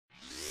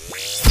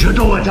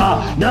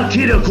Toyota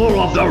Nikita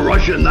Koloff, the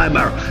Russian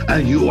Nightmare,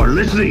 and you are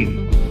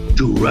listening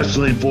to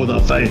Wrestling for the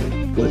Faith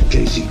with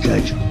Casey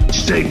Cage.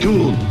 Stay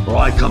tuned or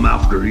I come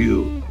after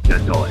you.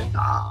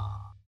 Toyota.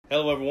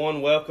 Hello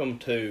everyone, welcome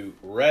to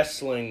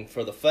Wrestling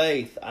for the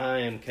Faith. I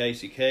am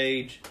Casey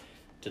Cage.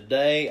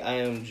 Today I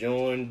am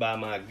joined by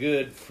my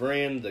good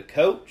friend, the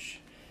coach,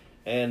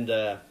 and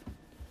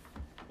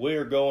we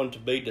are going to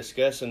be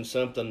discussing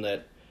something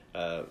that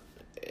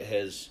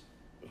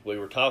we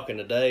were talking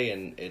today,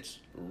 and it's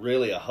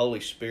really a Holy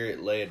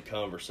Spirit-led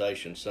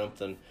conversation.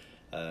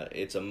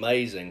 It's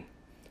amazing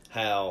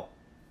how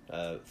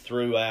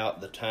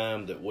throughout the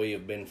time that we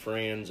have been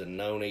friends and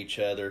known each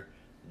other,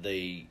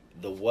 the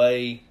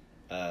way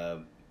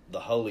the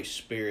Holy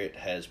Spirit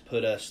has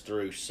put us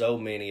through so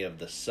many of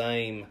the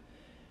same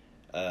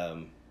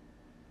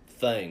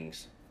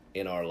things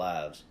in our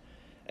lives.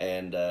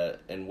 And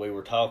we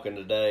were talking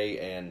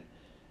today,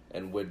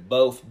 and we'd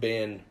both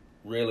been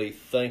really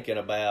thinking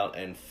about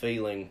and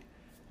feeling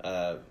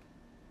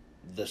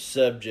the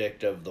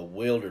subject of the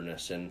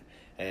wilderness, and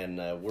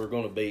we're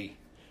going to be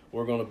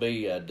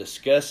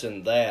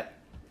discussing that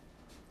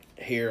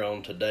here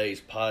on today's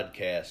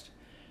podcast.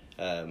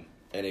 And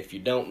if you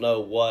don't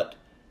know what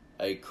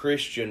a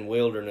Christian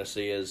wilderness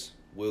is,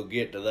 we'll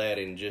get to that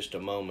in just a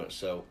moment.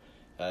 So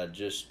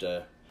just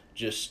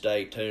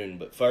stay tuned.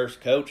 But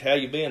first, Coach, how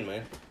you been,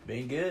 man?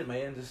 Been good,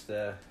 man. Just we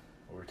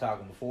were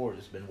talking before.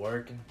 Just been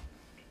working.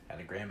 Had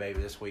a grandbaby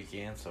this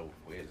weekend, so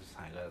we had just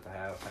hung out at the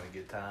house, had a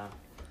good time.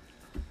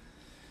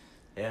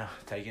 Yeah,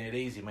 taking it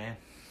easy, man.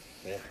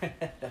 Yeah.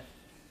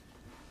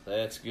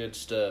 That's good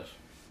stuff.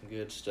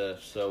 Good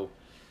stuff. So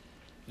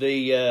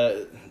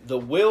the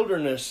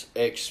wilderness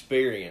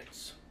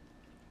experience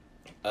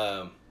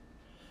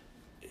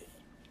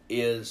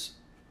is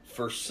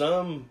for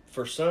some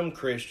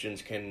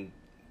Christians can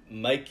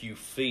make you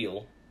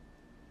feel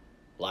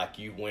like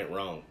you went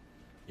wrong.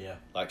 Yeah.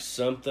 Like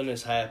something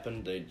has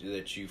happened,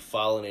 that you've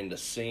fallen into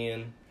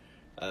sin.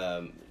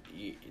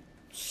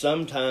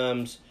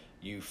 Sometimes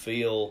you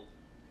feel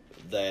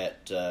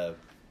that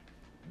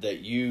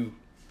you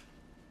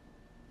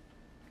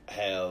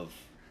have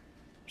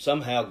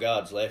somehow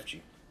God's left you.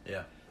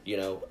 Yeah. You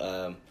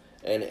know,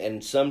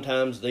 and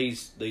sometimes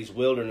these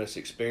wilderness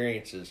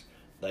experiences,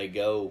 they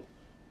go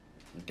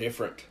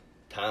different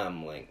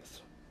time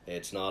lengths.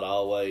 It's not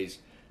always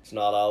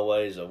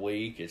a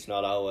week. It's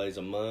not always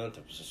a month.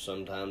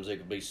 Sometimes it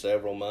could be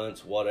several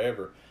months,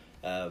 whatever.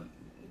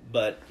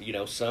 But, you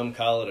know, some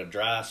call it a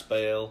dry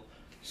spell.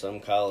 Some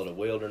call it a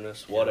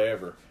wilderness,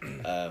 whatever.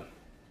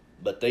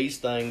 But these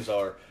things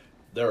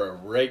they're a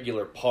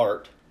regular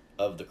part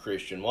of the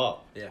Christian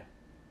walk. Yeah.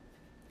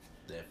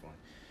 Definitely.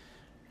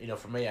 You know,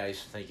 for me, I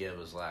used to think it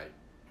was like,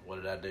 what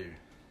did I do?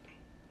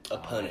 A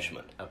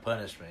punishment. A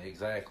punishment,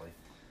 exactly.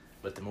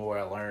 But the more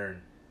I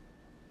learn,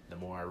 the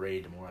more I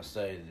read, the more I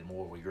study, the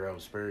more we grow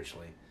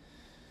spiritually.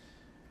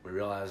 We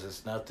realize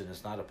it's nothing.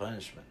 It's not a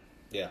punishment.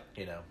 Yeah.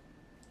 You know,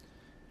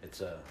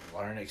 it's a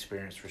learning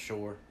experience for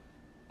sure.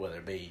 Whether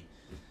it be,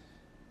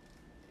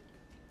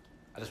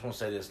 I just want to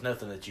say there's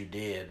nothing that you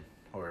did,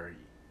 or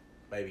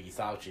maybe you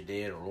thought you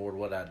did, or Lord,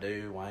 what I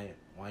do? Why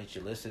ain't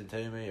you listening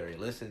to me? Or you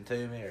listening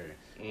to me? Or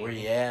where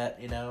you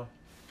at? You know.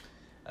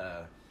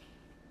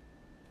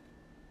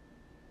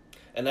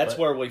 And that's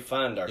where we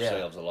find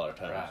ourselves a lot of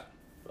times. Right.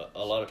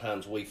 A lot of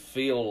times we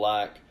feel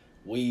like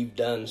we've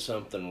done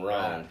something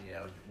wrong. Right. You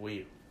know,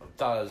 we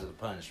thought it was a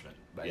punishment,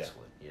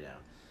 basically. Yeah. You know,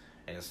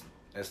 and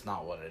it's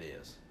not what it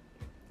is.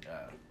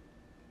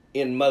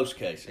 In most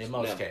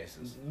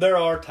cases. There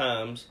are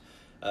times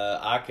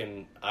I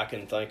can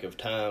think of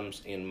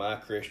times in my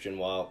Christian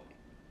walk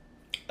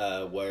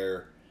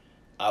where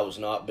I was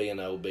not being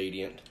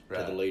obedient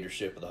to the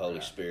leadership of the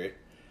Holy Spirit,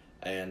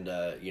 and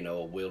you know,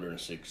 a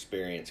wilderness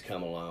experience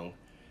come along.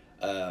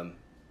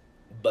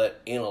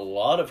 But in a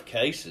lot of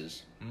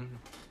cases,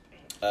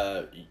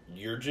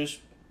 you're just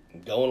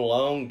going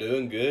along,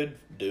 doing good,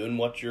 doing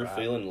what you're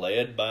feeling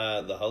led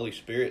by the Holy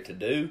Spirit to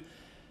do,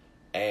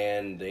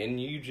 and then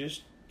you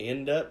just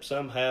end up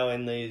somehow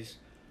in these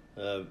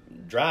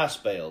dry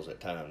spells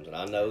at times. And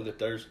I know that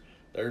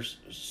there's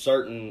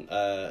certain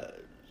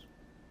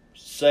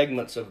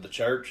segments of the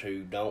church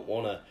who don't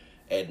want to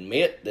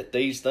admit that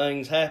these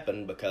things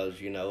happen,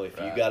 because, you know, if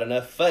you got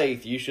enough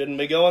faith, you shouldn't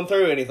be going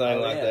through anything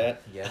like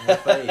that. You got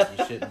enough faith,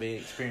 you shouldn't be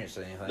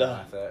experiencing anything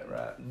like that,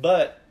 right?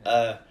 But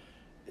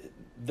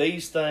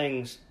these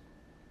things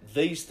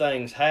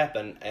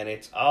happen, and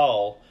it's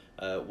all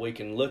we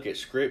can look at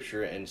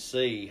Scripture and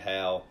see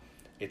how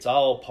it's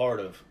all part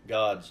of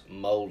God's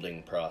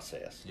molding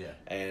process. Yeah.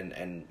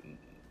 And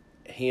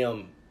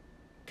Him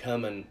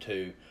coming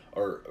to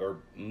or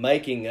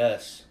making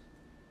us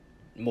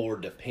more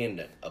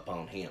dependent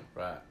upon Him.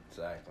 Right,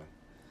 exactly.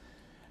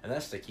 And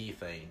that's the key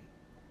thing,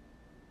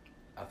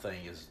 I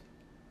think, is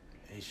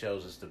He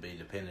shows us to be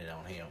dependent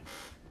on Him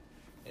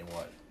in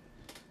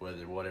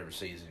whatever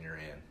season you're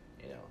in.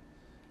 You know,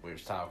 we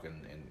was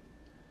talking, and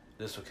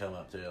this will come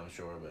up too, I'm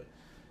sure, but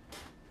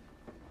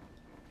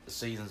the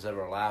seasons of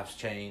our lives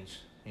change.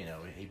 You know,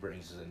 he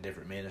brings us in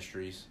different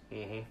ministries,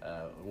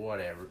 Mm-hmm.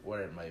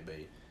 whatever it may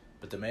be.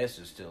 But the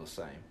message is still the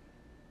same.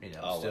 You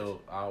know,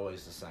 still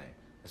always the same.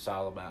 It's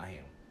all about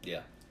him.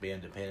 Yeah.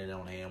 Being dependent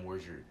on him.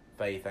 Where's your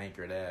faith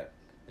anchored at?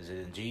 Is it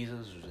in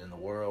Jesus or is it in the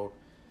world?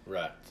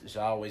 Right. It's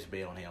always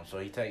be on him. So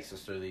he takes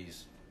us through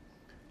these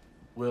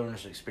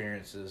wilderness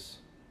experiences,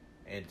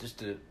 and just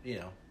to, you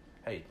know,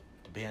 hey,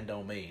 depend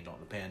on me, don't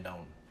depend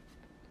on,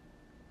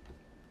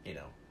 you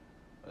know,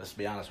 let's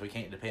be honest, we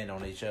can't depend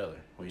on each other.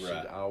 We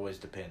should always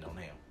depend on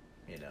him,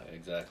 you know.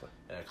 Exactly.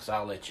 Because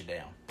I'll let you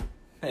down.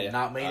 Yeah,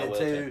 Not mean I it will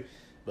to, too.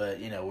 but,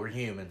 you know, we're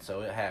human,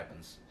 so it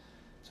happens.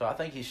 So I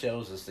think he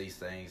shows us these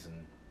things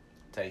and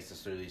takes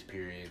us through these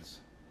periods.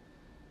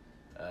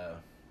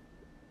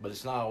 But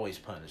it's not always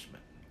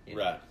punishment. You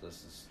know? Right.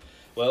 This is,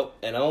 Well,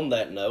 and on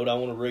that note, I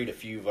want to read a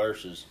few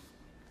verses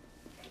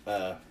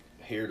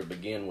here to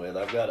begin with.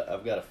 I've got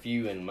a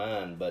few in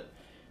mind, but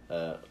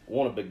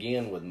want to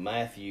begin with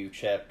Matthew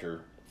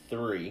chapter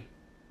 3.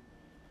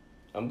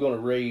 I'm going to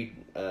read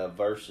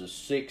verses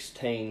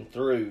 16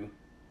 through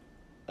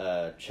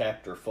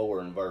chapter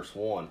 4 and verse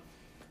 1.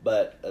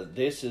 But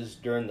this is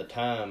during the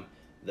time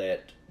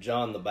that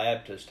John the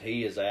Baptist,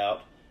 he is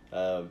out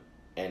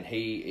and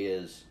he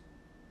is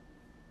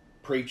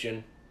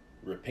preaching,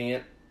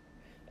 repent,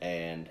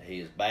 and he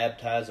is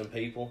baptizing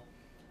people.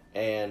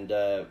 And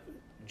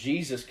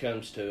Jesus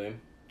comes to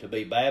him to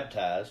be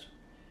baptized,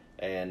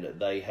 and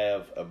they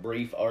have a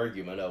brief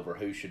argument over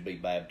who should be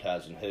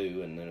baptizing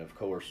who, and then of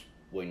course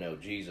we know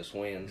Jesus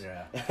wins.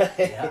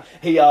 Yeah.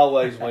 He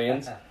always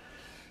wins.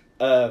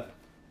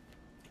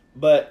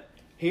 But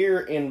here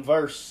in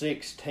verse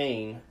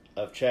 16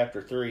 of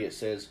chapter 3 it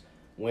says,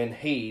 when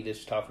he, this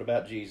is talking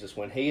about Jesus,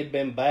 when he had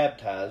been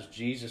baptized,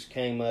 Jesus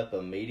came up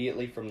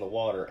immediately from the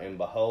water, and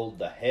behold,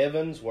 the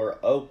heavens were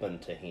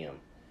opened to him.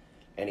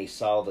 And he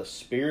saw the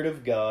Spirit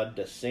of God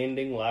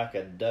descending like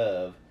a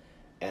dove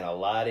and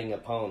alighting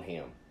upon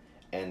him.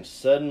 And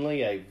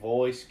suddenly a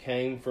voice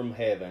came from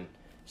heaven,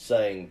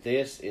 saying,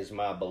 this is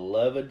my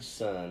beloved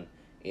Son,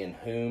 in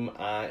whom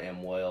I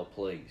am well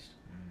pleased.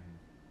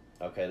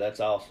 Mm-hmm. Okay, that's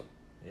awesome.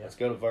 Yeah. Let's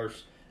go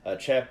to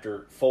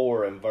chapter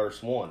 4 and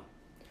verse 1.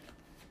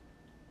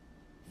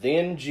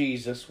 Then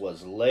Jesus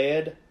was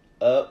led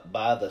up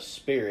by the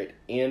Spirit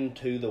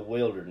into the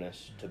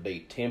wilderness to be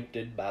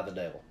tempted by the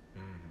devil.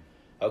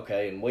 Mm-hmm.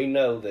 Okay, and we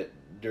know that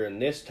during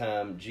this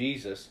time,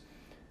 Jesus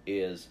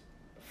is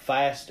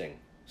fasting.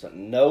 So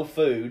no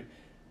food,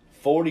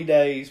 40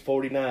 days,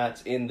 40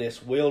 nights in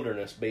this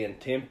wilderness being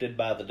tempted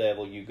by the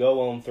devil. You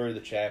go on through the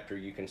chapter,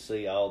 you can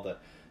see all the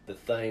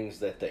things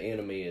that the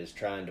enemy is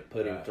trying to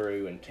put him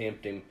through and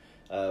tempt him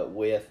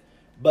with.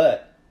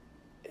 But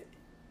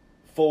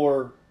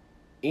for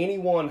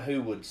anyone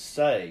who would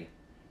say,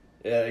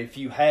 if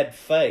you had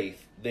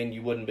faith, then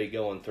you wouldn't be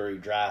going through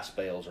dry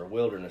spells or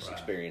wilderness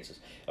experiences.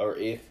 Or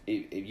if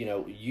you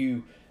know,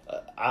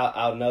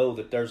 I know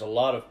that there's a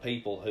lot of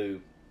people who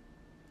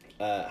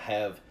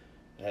have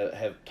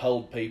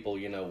told people,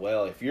 you know,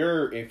 well, if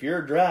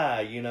you're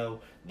dry, you know,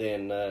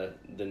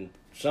 then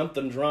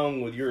something's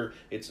wrong with your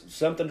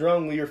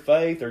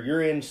faith, or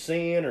you're in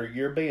sin, or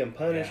you're being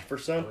punished for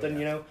something,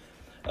 you know.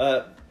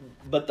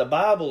 But the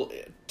Bible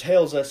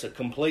tells us a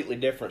completely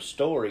different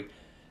story.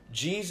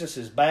 Jesus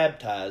is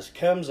baptized,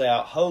 comes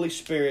out, Holy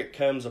Spirit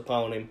comes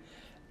upon him,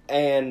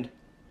 and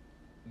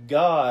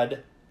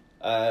God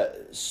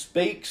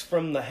speaks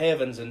from the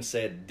heavens and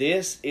said,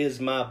 this is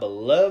my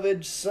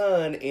beloved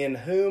Son, in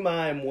whom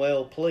I am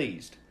well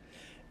pleased.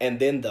 And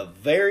then the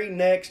very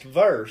next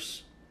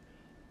verse,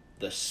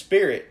 the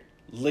Spirit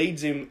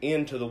leads him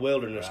into the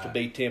wilderness to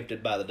be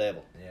tempted by the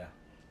devil. Yeah.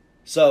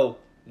 So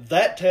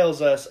that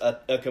tells us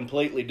a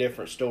completely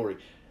different story.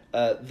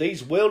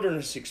 These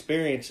wilderness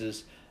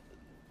experiences,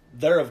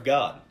 they're of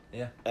God.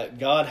 Yeah.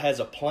 God has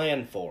a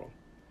plan for them.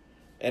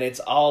 And it's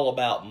all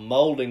about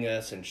molding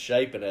us and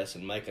shaping us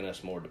and making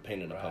us more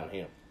dependent upon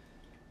him.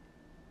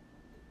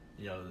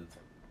 You know,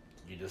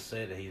 you just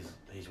said that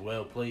he's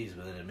well pleased,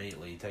 but then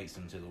immediately he takes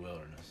them to the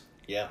wilderness.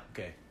 Yeah.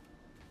 Okay.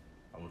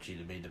 I want you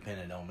to be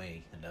dependent on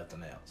me and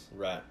nothing else.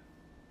 Right.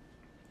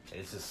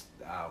 It's just,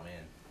 oh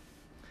man.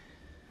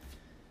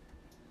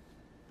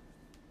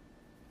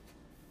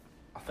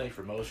 I think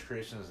for most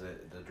Christians,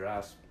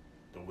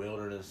 the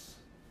wilderness,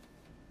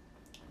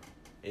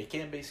 it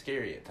can be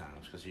scary at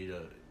times because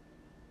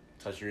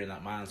you're in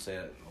that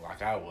mindset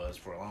like I was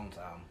for a long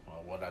time.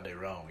 Well, what did I do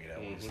wrong? You know,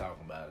 when he's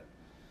talking about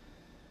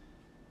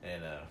it,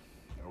 and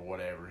or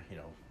whatever. You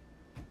know,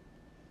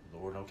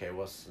 Lord, okay,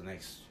 what's the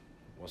next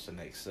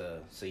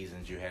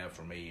seasons you have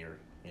for me, or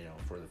you know,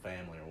 for the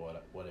family, or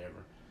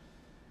whatever.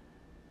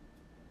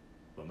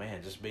 But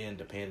man, just being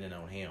dependent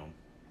on Him,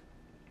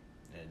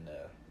 and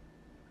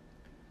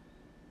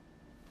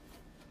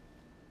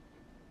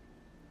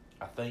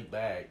I think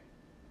back,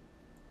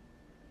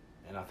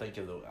 and I think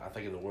of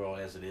the world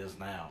as it is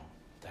now,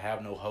 to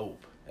have no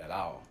hope at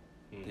all.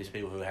 Mm-hmm. These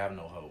people who have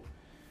no hope,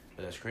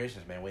 but as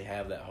Christians, man, we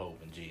have that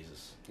hope in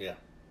Jesus. Yeah,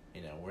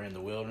 you know, we're in the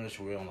wilderness,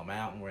 we're on the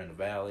mountain, we're in the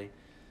valley,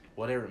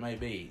 whatever it may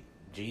be.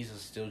 Jesus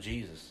is still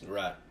Jesus.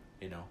 Right.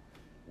 You know,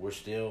 we're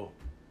still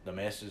the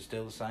message is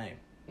still the same.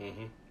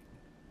 Mm-hmm.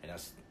 And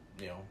that's,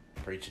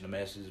 preaching the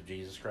message of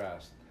Jesus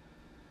Christ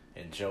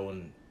and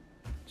showing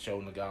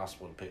the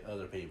gospel to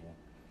other people.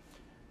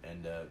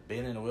 And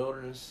being in the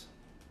wilderness,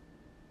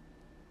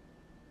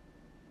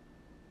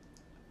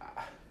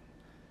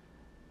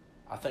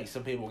 I think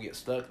some people get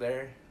stuck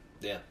there.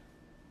 Yeah.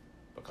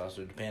 Because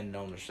they're dependent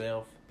on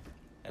themselves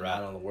and Right.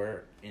 not on the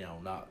Word,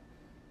 not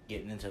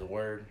getting into the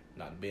Word,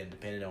 not being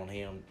dependent on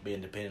Him,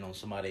 being dependent on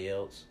somebody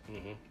else.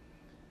 Mm-hmm.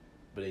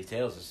 But He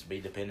tells us to be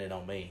dependent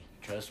on me.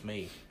 Trust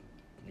me.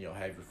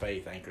 Have your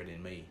faith anchored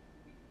in me,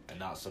 and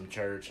not some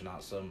church,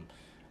 not some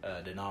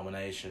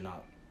denomination,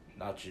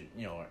 not you.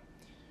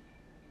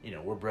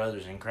 We're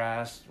brothers in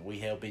Christ. We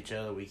help each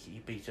other. We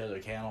keep each other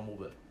accountable.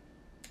 But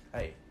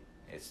hey,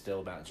 it's still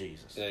about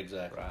Jesus.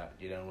 Exactly. Right.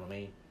 You know what I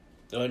mean?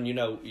 And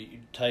you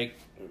take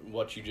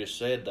what you just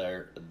said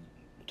there.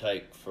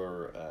 Take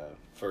for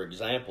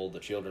example the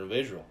children of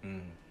Israel.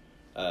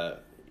 Mm.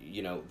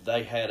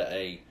 They had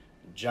a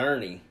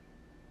journey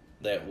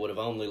that would have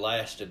only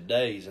lasted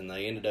days, and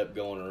they ended up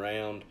going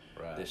around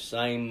this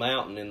same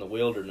mountain in the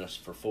wilderness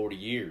for 40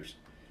 years.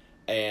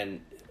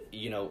 And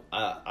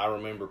I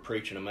remember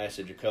preaching a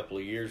message a couple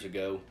of years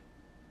ago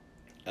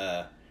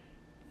that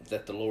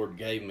the Lord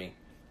gave me.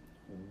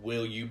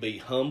 Will you be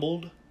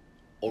humbled,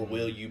 or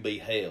will you be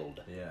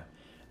held? Yeah.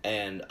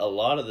 And a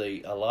lot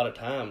of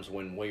times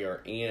when we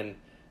are in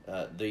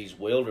these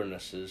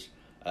wildernesses,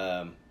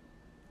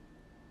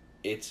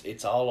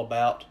 it's all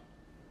about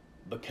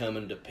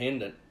becoming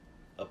dependent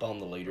upon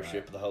the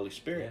leadership of the Holy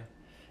Spirit.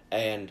 Yeah.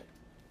 And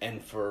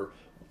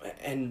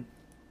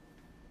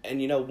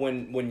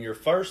when you're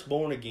first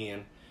born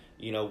again,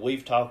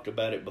 we've talked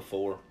about it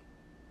before.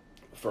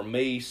 For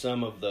me,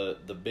 some of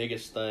the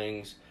biggest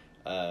things,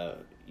 the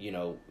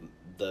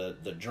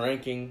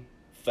drinking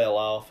fell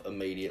off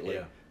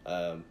immediately.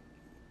 Yeah.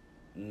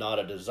 Not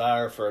a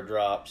desire for a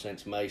drop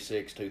since May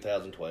 6,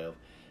 2012.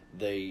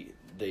 The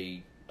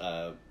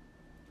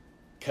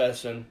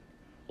cussing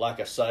like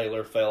a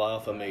sailor fell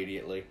off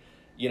immediately.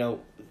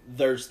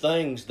 There's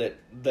things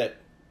that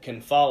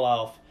can fall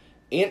off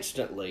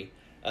instantly,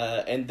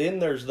 and then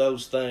there's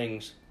those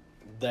things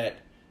that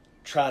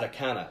try to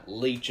kind of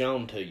leech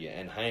on to you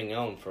and hang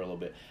on for a little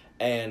bit.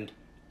 And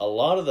a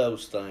lot of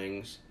those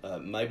things,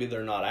 maybe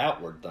they're not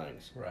outward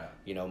things. Right.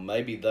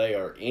 Maybe they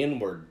are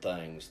inward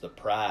things, the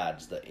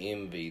prides, the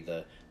envy,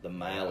 the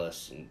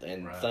malice,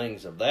 and Right.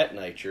 things of that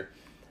nature.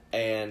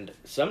 And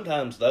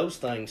sometimes those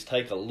things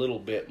take a little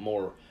bit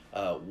more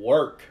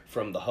work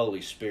from the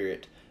Holy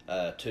Spirit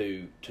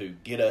to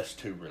get us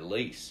to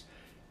release.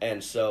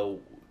 And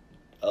so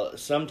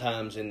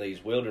sometimes in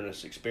these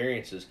wilderness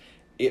experiences,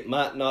 it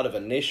might not have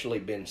initially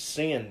been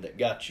sin that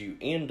got you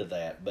into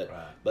that,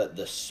 but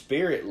the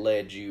Spirit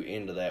led you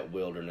into that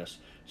wilderness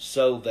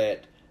so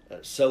that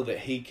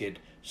He could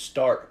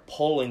start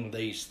pulling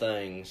these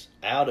things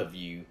out of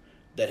you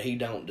that He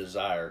don't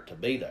desire to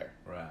be there.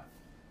 Right.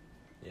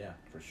 Yeah,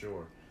 for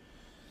sure.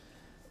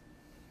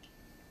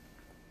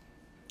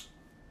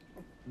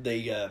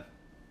 The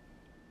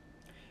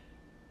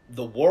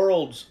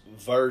world's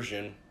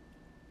version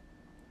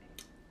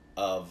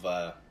of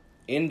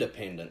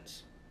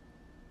independence,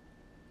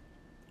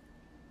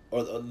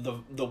 or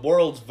the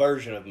world's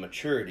version of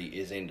maturity,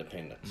 is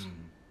independence.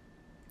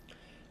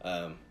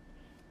 Mm-hmm.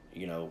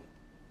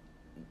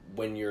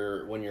 When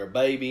you're a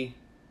baby,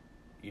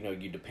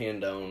 you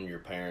depend on your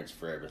parents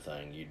for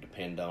everything. You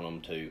depend on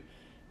them to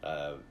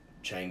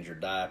change your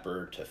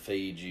diaper, to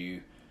feed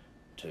you,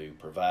 to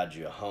provide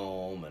you a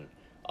home, and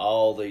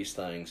all these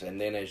things. And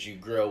then as you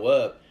grow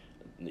up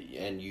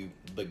and you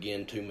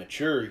begin to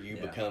mature, you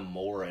become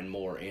more and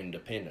more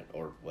independent,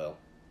 or, well,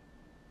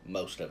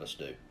 most of us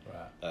do.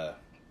 Right.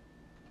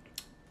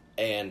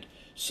 And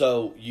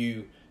so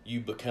you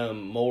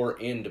become more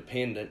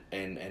independent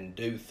and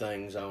do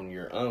things on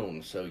your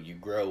own. So you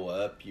grow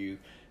up, you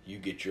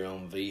get your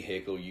own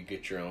vehicle, you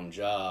get your own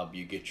job,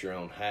 you get your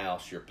own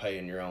house, you're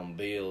paying your own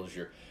bills,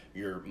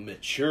 you're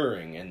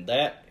maturing, and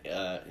that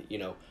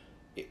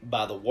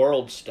by the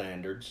world's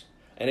standards,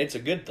 and it's a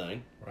good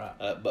thing, right?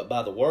 But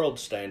by the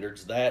world's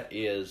standards, that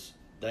is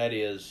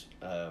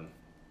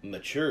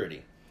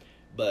maturity.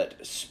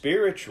 But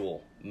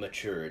spiritual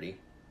maturity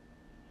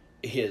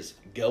is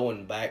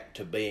going back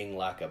to being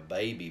like a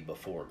baby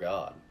before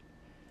God.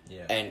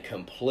 Yeah. And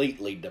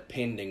completely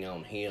depending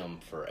on Him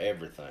for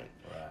everything.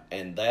 Right.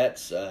 And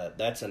that's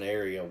an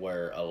area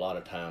where a lot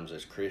of times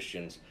as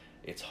Christians,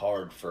 it's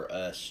hard for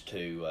us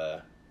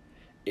to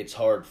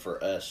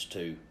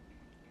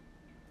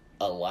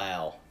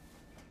allow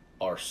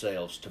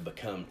ourselves to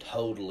become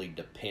totally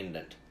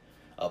dependent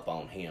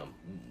upon Him.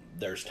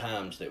 There's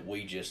times that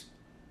we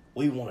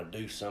want to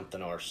do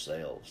something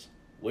ourselves.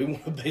 We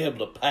want to be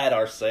able to pat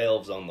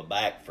ourselves on the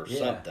back for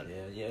something.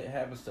 Yeah, it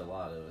happens to a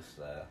lot of us.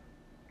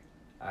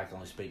 I can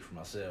only speak for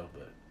myself,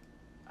 but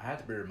I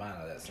have to be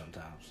reminded of that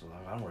sometimes. So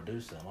I want to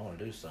do something.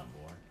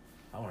 Lord.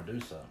 I want to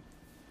do something.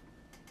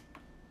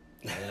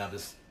 And then I'm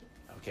just,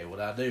 okay, what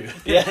do I do?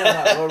 Yeah.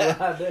 I'm like, Lord,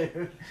 what do I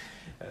do?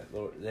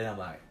 Lord, then I'm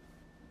like,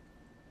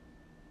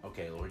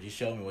 okay, Lord, you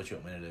show me what you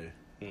want me to do.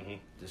 Mm-hmm.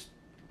 Just,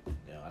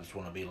 I just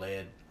want to be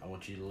led. I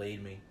want you to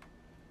lead me.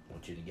 I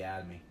want you to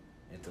guide me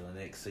into the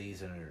next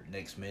season or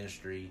next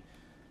ministry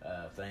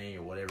thing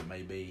or whatever it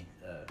may be.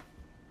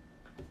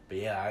 But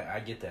yeah, I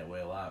get that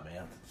way a lot,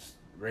 man. Just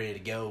ready to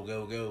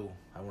go.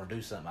 I want to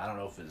do something. I don't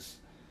know if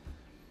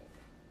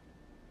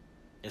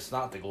it's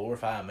not to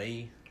glorify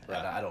me.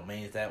 Right. I don't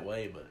mean it that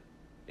way, but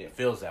it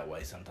feels that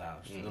way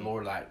sometimes. Mm-hmm. The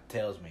Lord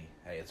tells me,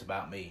 hey, it's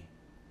about me.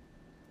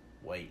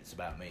 Wait, it's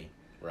about me.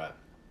 Right.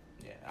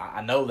 Yeah,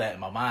 I know that in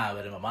my mind,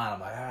 but in my mind I'm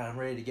like, I'm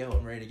ready to go.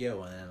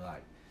 And then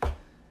like, all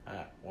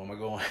right, where am I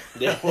going?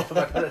 Yeah. What am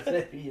I going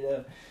to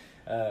do?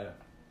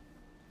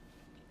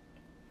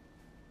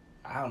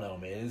 I don't know,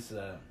 man. It's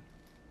the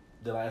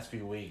last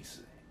few weeks,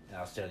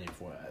 I was telling you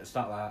before, it's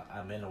not like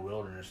I'm in the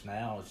wilderness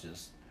now. It's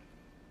just,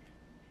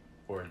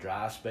 for a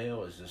dry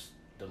spell, it's just,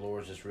 the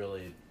Lord's just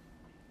really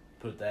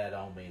put that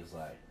on me. It's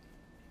like,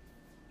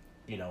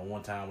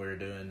 one time we were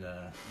doing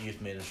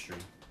youth ministry.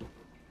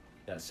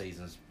 That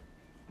season's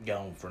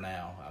gone for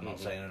now. I'm not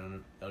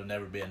saying there'll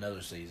never be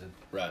another season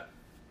Right.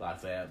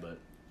 like that, but,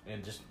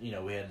 and just, we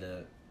had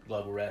the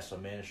Global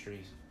Wrestling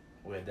Ministries.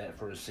 We had that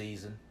for a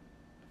season.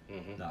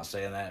 Mm-hmm. Not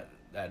saying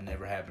that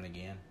never happened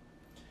again,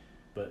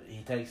 but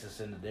he takes us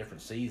into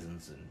different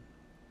seasons, and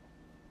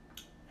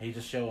he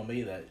just showing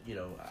me that,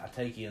 I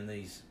take you in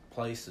these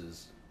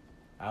places.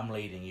 I'm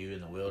leading you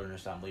in the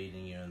wilderness. I'm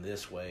leading you in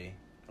this way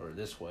or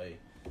this way.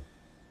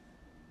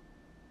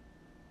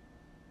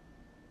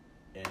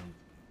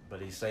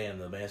 But he's saying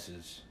the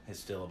message is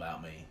still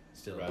about me.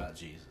 It's still Right. about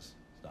Jesus.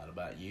 It's not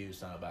about you.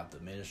 It's not about the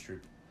ministry.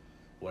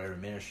 Whatever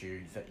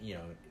ministry,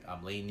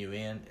 I'm leading you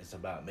in. It's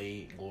about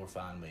me,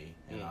 glorifying me,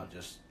 and not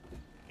just,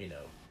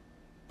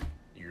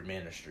 your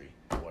ministry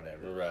or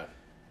whatever. Right.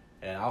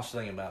 And I was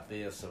thinking about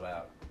this,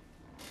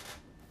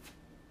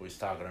 we was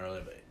talking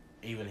earlier, but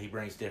even he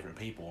brings different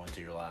people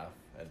into your life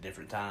at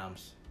different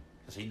times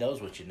because he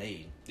knows what you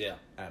need. Yeah.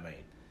 I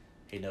mean,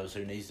 he knows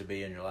who needs to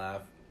be in your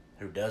life,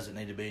 who doesn't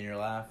need to be in your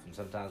life, and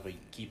sometimes we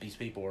keep these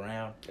people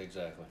around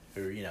Exactly.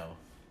 who,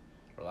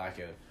 are like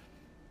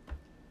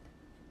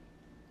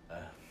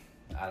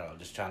I don't know,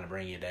 just trying to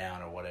bring you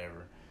down or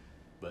whatever.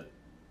 But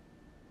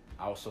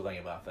I also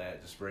think about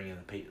that, just bringing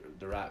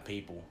the right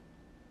people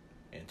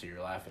into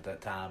your life at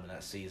that time and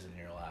that season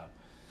in your life.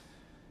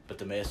 But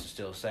the message is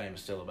still the same.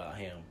 It's still about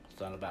him. It's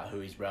not about who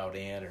he's brought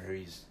in or who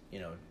he's,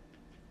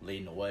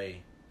 leading the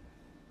way.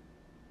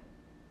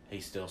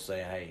 He's still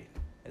saying, hey,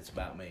 it's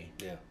about me.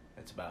 Yeah.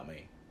 It's about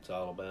me. It's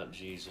all about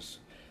Jesus.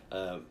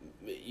 As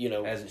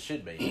it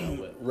should be.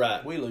 But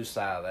Right. we lose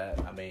sight of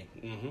that. I mean,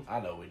 Mm-hmm.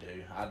 I know we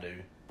do. I do.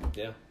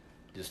 Yeah.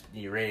 Just,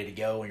 you're ready to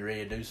go and you're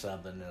ready to do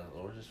something. And the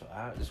Lord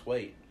just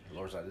wait. The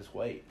Lord's like, just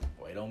wait.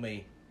 Wait on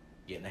me.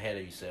 Getting ahead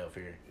of yourself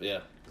here.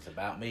 Yeah. It's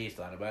about me. It's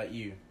not about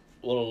you.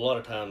 Well, a lot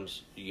of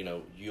times,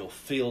 you'll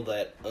feel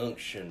that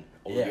unction,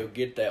 or Yeah. you'll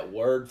get that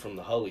word from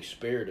the Holy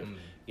Spirit of,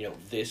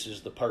 this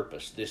is the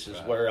purpose. This is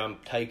Right. where I'm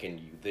taking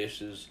you.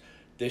 This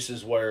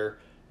is where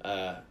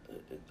I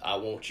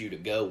want you to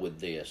go with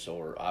this,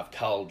 or I've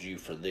called you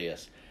for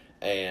this.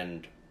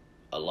 And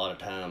a lot of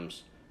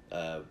times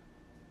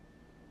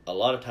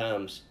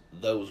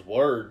those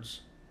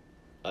words,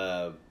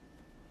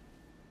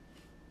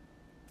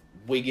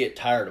 we get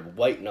tired of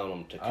waiting on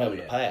them to come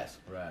to pass.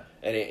 Right.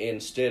 And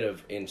instead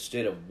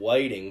of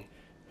waiting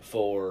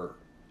for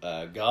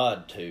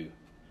God to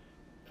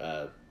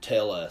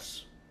tell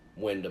us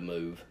when to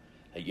move,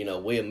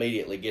 we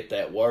immediately get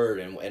that word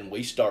and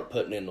we start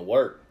putting in the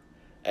work.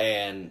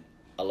 And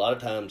a lot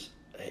of times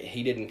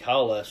he didn't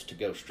call us to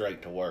go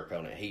straight to work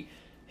on it.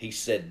 He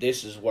said,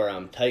 this is where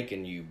I'm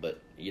taking you, but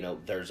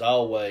there's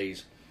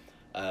always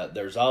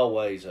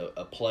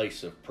a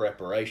place of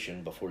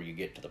preparation before you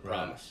get to the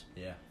promise.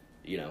 Right. Yeah.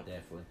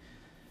 Definitely.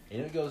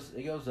 And it goes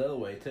the other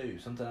way too.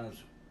 Sometimes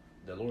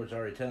the Lord's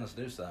already telling us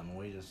to do something, and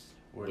we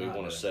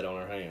want to sit on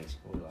our hands.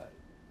 We're like,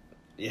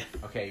 yeah.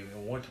 Okay.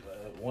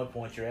 At one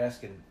point you're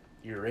asking,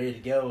 you're ready to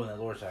go, and the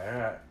Lord's like, all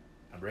right,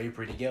 I'm ready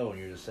for you to go, and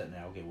you're just sitting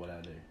there. Okay, what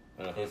I do?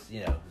 Uh-huh. It's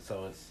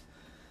so it's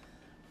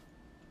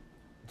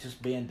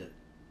just being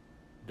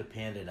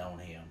dependent on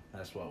Him.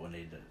 That's what we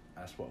need to.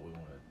 That's what we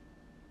want to.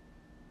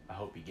 I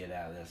hope you get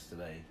out of this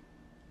today,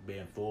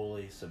 being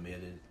fully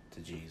submitted to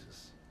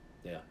Jesus.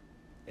 Yeah.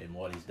 And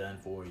what He's done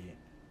for you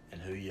and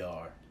who you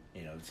are.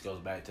 This goes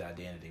back to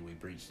identity. We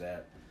preach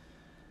that.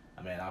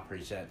 I mean, I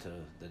preach that to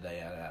the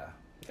day I die.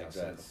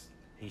 Exactly.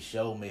 He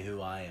showed me who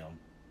I am.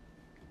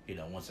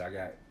 Once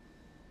I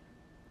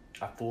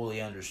fully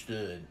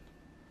understood,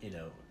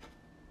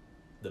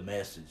 the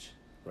message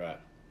Right.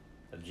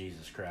 of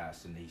Jesus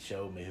Christ. And He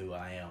showed me who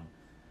I am.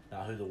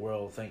 Not who the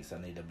world thinks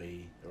I need to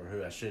be or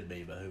who I should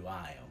be, but who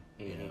I am,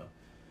 Mm-hmm.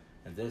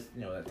 And this,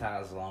 that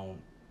ties along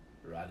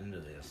right into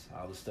this.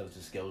 All this stuff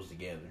just goes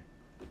together.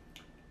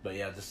 But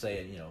yeah, just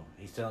saying,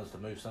 He's telling us to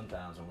move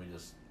sometimes, and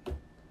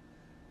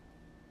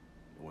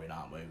we're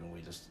not moving.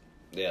 We just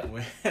Yeah.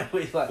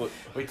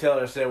 we tell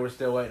ourselves we're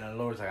still waiting on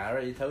the Lord's like, I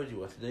already told you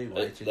what to do.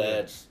 What you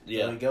do?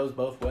 So it goes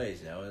both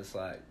ways. It's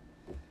like,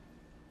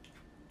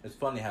 it's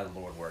funny how the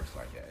Lord works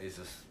like that. He's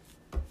just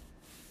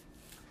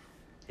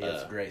He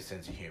has a great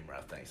sense of humor,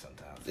 I think,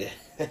 sometimes.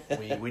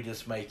 we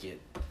just make it.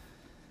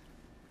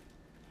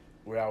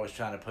 We're always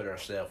trying to put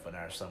ourselves in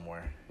there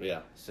somewhere.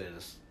 Yeah. Instead of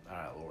just, all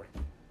right, Lord.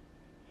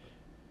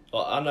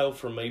 Well, I know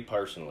for me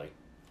personally,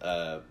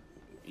 our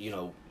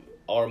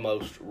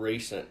most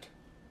recent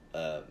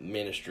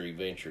ministry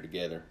venture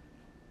together,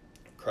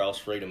 Cross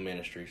Freedom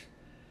Ministries,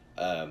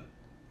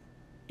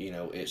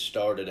 it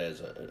started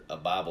as a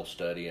Bible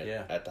study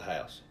at the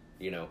house,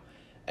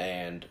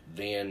 and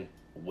then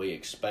we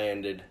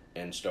expanded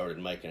and started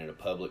making it a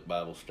public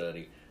Bible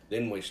study.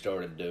 Then we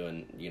started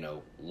doing,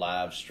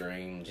 live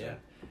streams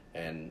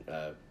and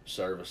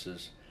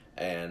services,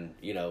 and,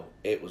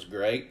 it was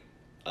great.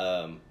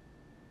 And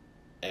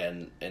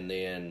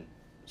then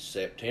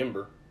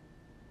September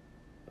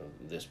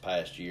of this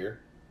past year,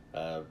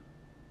 the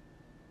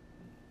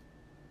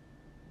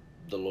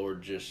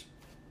Lord just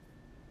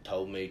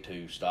told me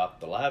to stop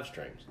the live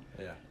streams.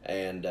 Yeah.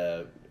 And,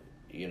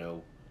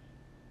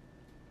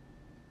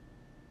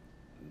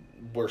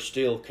 we're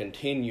still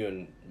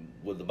continuing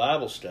with the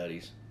Bible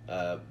studies,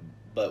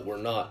 but we're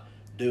not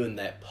doing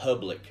that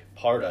public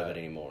part of it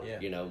anymore.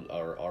 Yeah.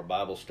 Our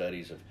Bible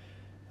studies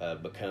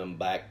have become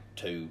back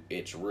to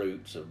its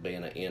roots of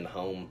being an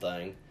in-home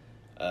thing.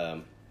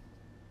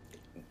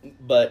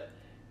 But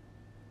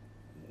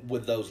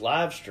with those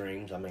live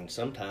streams, I mean,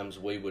 sometimes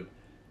we would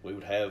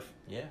have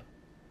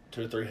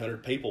 200 or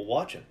 300 people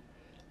watching,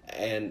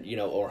 and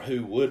or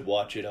who would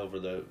watch it over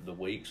the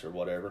weeks or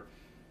whatever,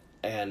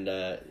 and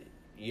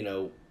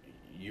you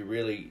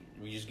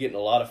just getting a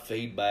lot of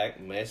feedback,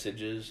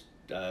 messages,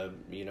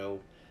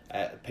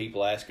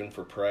 people asking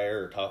for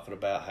prayer or talking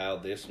about how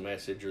this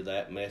message or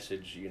that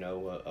message,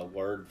 a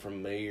word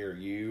from me or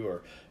you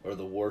or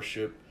the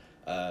worship,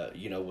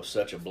 was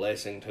such a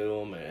blessing to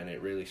them, and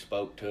it really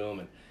spoke to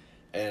them.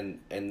 And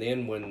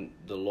then when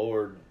the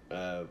Lord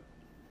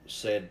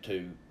said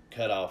to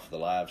cut off the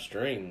live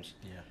streams,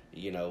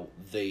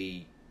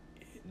 the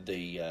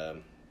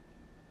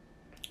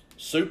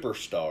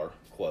superstar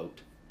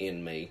quote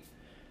in me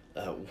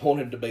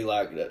wanted to be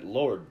like that.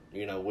 Lord,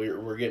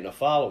 we're getting a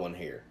following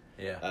here.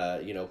 Yeah.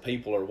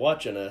 People are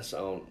watching us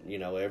on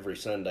every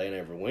Sunday and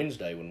every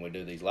Wednesday when we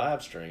do these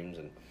live streams,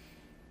 and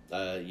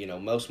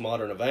most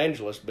modern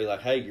evangelists be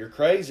like, "Hey, you're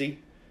crazy.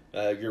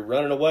 You're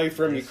running away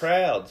from your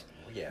crowds."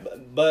 Yeah.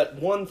 But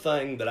one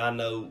thing that I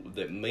know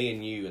that me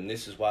and you, and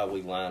this is why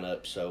we line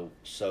up so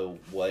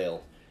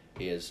well,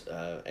 is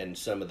and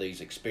some of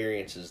these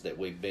experiences that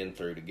we've been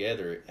through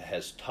together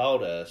has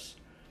taught us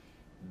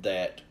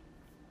that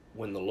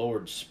when the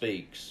Lord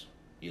speaks,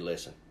 you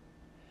listen.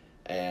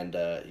 And,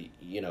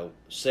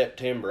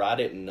 September, I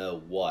didn't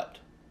know what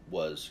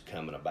was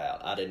coming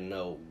about. I didn't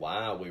know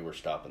why we were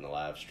stopping the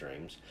live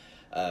streams.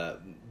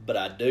 But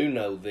I do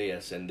know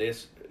this, and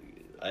this,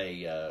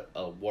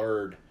 a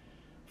word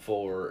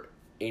for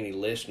any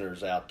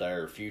listeners out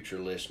there, future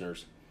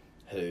listeners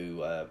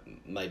who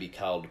may be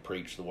called to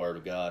preach the Word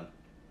of God.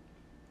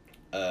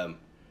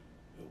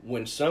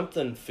 When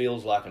something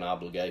feels like an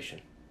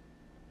obligation,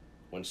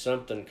 when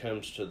something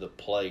comes to the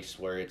place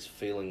where it's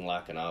feeling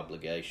like an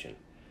obligation,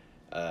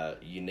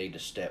 you need to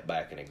step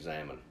back and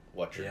examine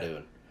what you're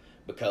doing.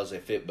 Because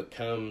if it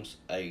becomes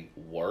a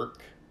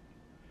work,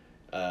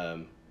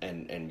 and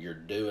you're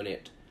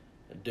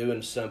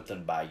doing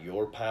something by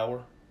your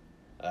power,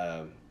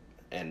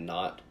 and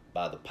not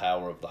by the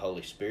power of the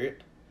Holy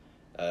Spirit,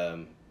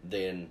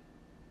 then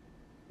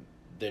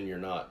you're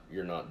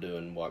not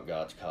doing what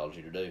God's called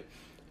you to do.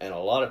 And a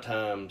lot of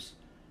times,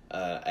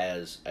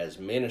 as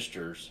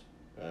ministers,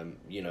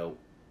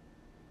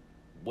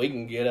 we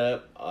can get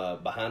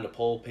up behind the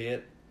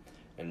pulpit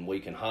and we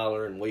can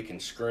holler and we can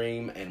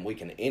scream and we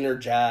can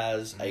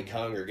energize a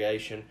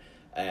congregation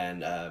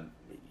and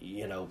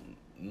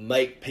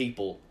make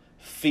people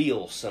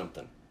feel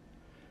something.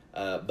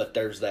 But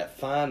there's that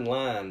fine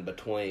line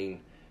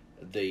between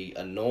the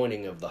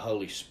anointing of the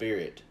Holy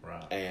Spirit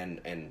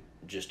and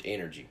just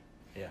energy.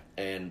 Yeah.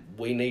 And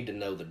we need to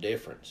know the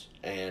difference.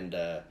 And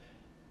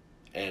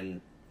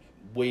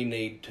we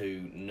need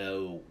to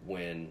know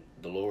when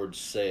the Lord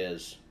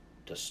says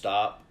to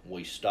stop,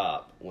 we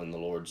stop. When the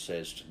Lord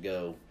says to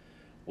go,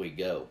 we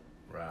go.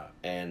 Right.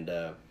 And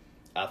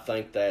I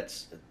think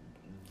that's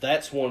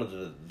one of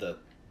the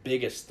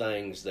biggest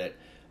things that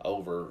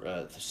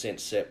over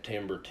since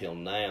September till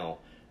now,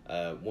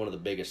 one of the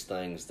biggest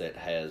things that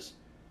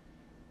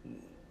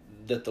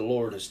the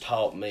Lord has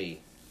taught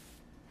me.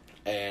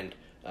 And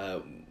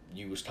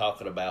you was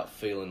talking about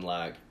feeling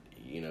like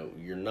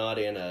you're not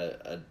in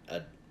a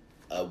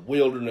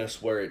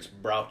wilderness where it's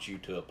brought you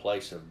to a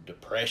place of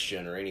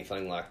depression or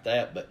anything like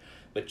that,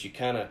 but you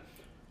kind of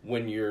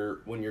when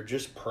you're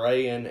just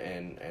praying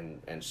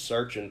and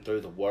searching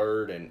through the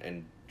Word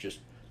and just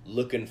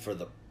looking for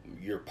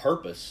your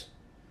purpose,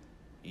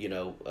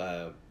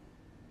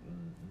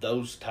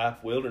 those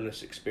type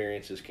wilderness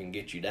experiences can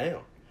get you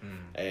down.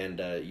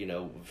 And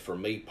for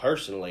me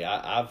personally,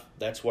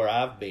 that's where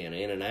I've been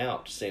in and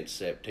out since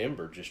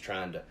September, just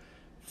trying to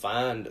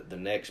find the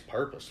next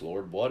purpose,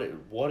 Lord. What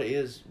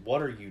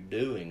are you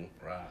doing?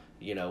 Right.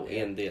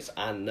 In this,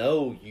 I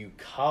know you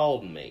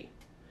called me,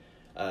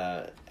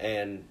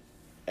 and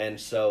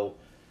so,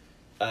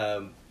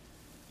 but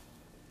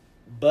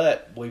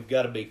we've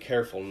got to be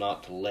careful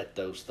not to let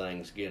those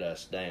things get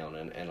us down.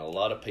 And a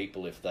lot of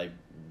people, if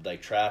they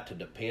try to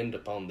depend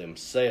upon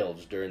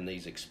themselves during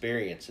these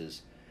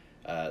experiences,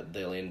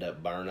 they'll end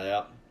up burnt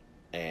out,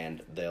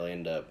 and they'll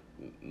end up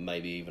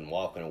maybe even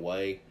walking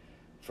away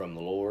from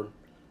the Lord.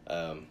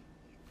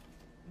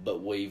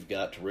 But we've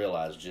got to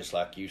realize, just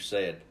like you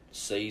said,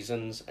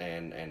 seasons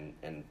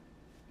and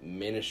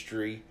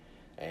ministry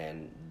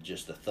and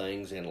just the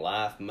things in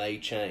life may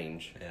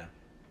change. Yeah.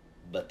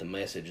 But the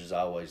message is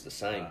always the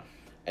same. Right.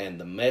 And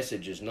the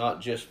message is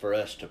not just for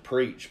us to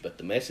preach, but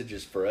the message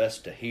is for us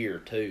to hear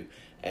too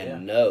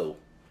and know.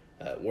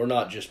 We're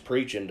not just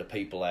preaching to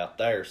people out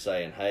there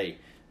saying, hey,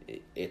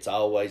 it's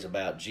always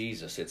about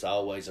Jesus. It's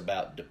always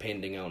about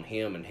depending on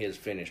Him and His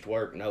finished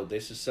work. No,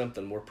 this is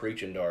something we're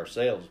preaching to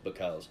ourselves,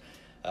 because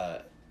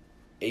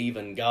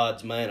even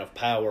God's man of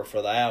power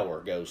for the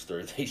hour goes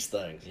through these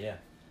things. Yeah.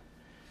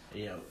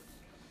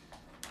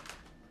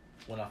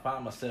 When I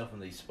find myself in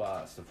these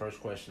spots, the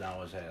first question I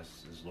always ask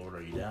is, Lord,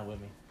 are you done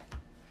with me?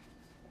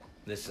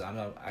 I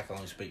can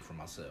only speak for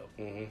myself.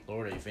 Mm-hmm.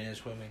 Lord, are you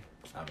finished with me?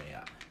 I mean,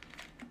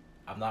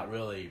 I'm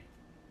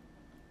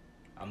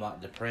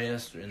not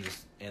depressed in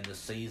this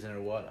season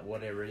or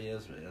whatever it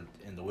is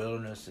in the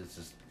wilderness. It's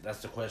just,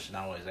 that's the question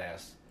I always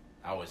ask.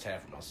 I always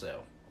have for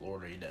myself.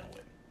 Lord, are you done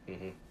with me?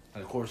 Mm-hmm.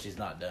 And of course, He's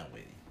not done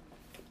with you.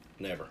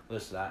 Never.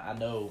 Listen, I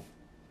know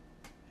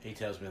He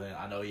tells me that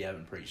I know you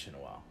haven't preached in a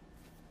while.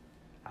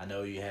 I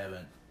know you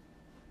haven't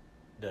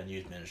done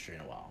youth ministry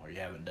in a while, or you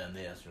haven't done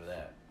this or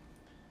that.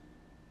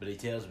 But He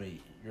tells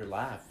me your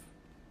life,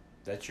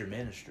 that's your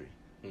ministry.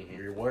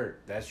 Mm-hmm. Your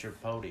work, that's your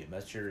podium,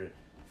 that's your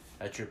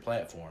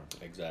platform.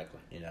 Exactly.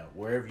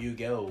 Wherever you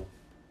go,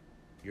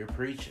 you're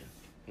preaching.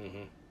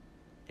 Mm-hmm.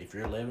 If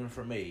you're living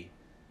for me,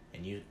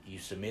 and you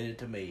submitted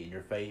to me, and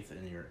your faith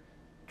and your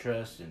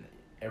trust and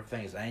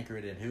everything is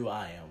anchored in who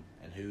I am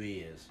and who He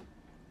is,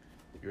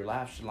 your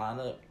life should line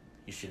up.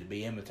 You should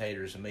be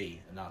imitators of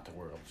me and not the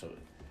world. So,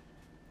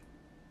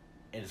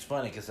 and it's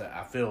funny because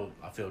I feel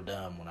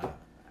dumb when I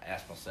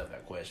ask myself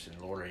that question.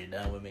 Lord, are you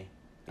done with me?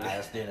 I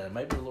asked Dana,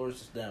 maybe the Lord's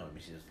just done with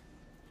me.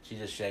 She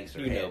just shakes her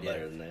head. You know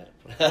better than that.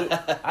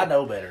 I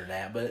know better than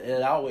that, but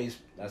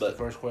that's the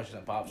first question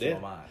that pops in my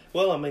mind.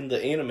 Well, I mean,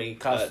 the enemy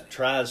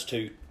tries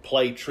to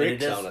play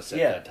tricks on us at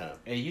that time.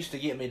 It used to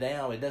get me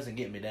down. It doesn't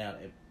get me down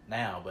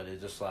now, but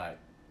it's just like,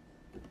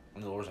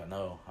 the Lord's like,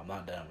 no, I'm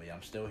not done with you.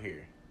 I'm still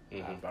here.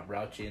 Mm-hmm. I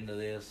brought you into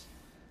this.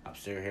 I'm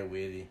still here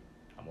with you.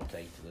 I'm going to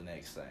take you to the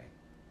next thing.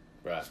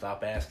 Right.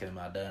 Stop asking, am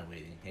I done with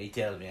you? He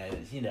tells me,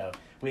 this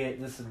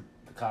is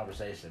the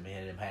conversation me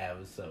and him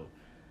have. So,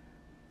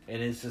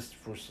 and it's just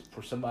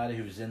for somebody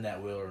who's in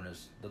that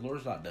wilderness, the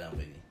Lord's not done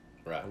with you.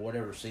 Right. Or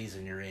whatever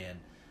season you're in,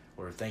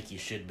 or think you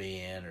should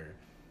be in, or,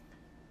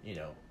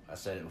 I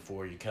said it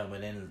before, you're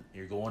going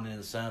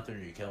into something, or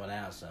you're coming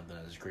out of something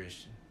as a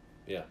Christian.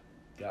 Yeah.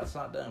 God's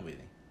not done with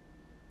you.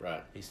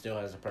 Right. He still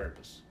has a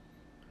purpose.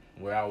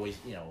 We always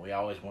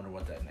wonder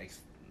what that next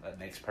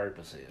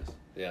purpose is.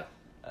 Yeah.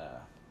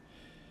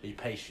 Be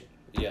patient.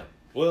 Yeah.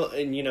 Well,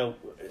 and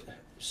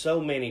so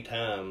many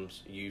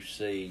times you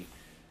see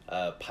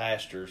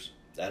pastors,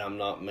 and I'm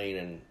not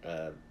meaning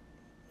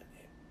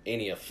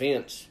any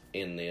offense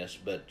in this,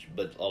 but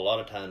a lot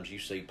of times you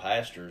see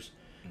pastors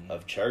mm-hmm.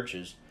 of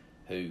churches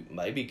who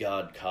maybe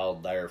God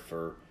called there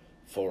for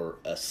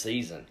a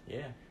season.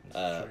 Yeah.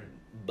 That's true.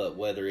 But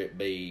whether it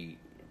be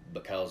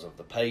because of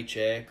the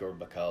paycheck, or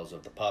because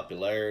of the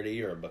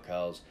popularity, or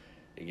because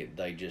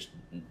they just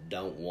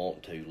don't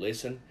want to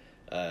listen,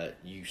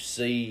 you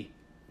see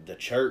the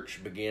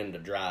church begin to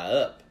dry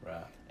up.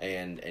 Right.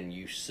 And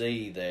you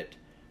see that,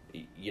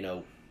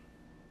 you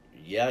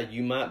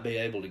might be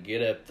able to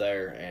get up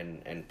there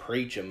and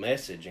preach a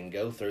message and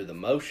go through the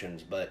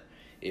motions, but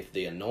if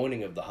the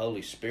anointing of the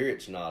Holy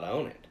Spirit's not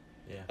on it,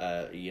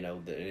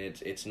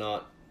 it's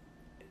not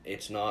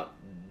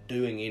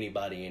doing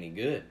anybody any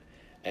good.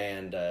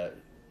 And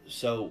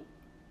so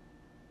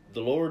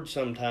the Lord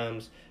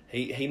sometimes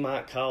he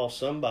might call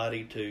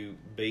somebody to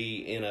be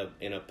in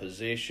a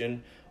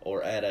position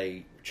or at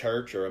a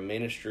church or a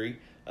ministry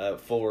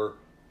for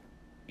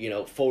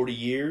 40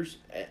 years,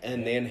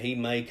 and then he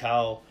may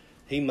call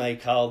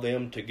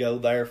them to go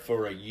there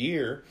for a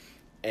year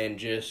and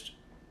just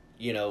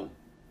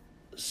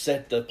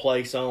set the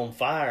place on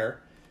fire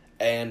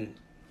and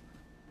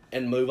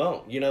move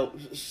on.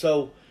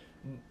 So.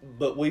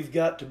 But we've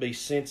got to be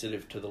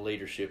sensitive to the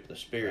leadership of the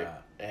Spirit,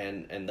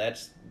 right. and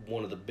that's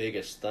one of the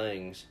biggest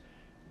things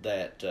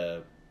that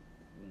a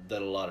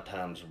lot of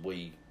times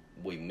we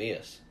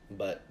miss.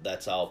 But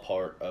that's all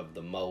part of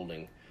the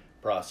molding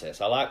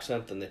process. I like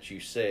something that you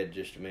said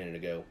just a minute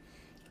ago.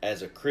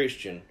 As a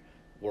Christian,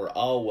 we're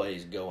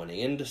always going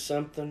into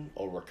something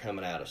or we're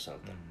coming out of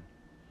something,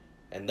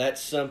 and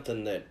that's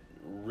something that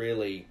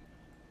really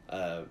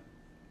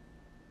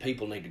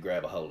people need to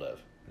grab a hold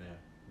of,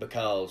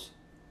 because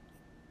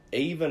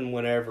even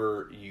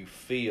whenever you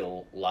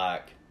feel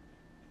like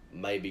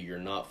maybe you're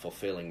not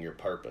fulfilling your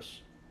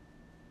purpose,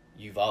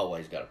 you've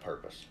always got a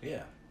purpose.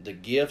 Yeah. The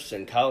gifts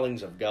and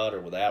callings of God are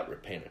without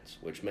repentance,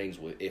 which means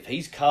if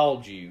He's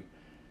called you,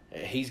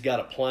 He's got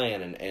a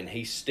plan, and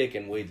He's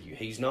sticking with you.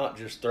 He's not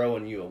just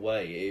throwing you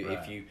away.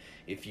 Right.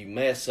 If you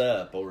mess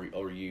up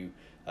or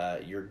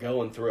you're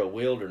going through a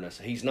wilderness,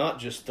 He's not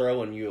just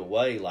throwing you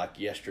away like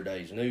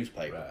yesterday's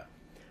newspaper.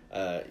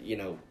 Right.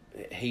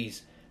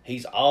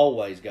 He's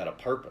always got a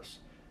purpose,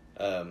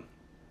 and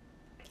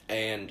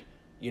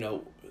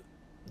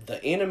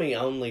the enemy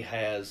only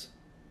has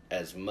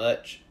as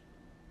much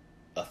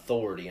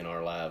authority in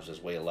our lives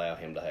as we allow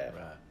him to have.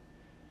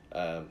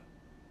 Right.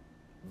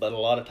 But a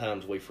lot of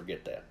times we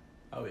forget that.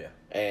 Oh yeah.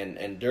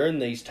 And during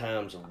these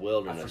times of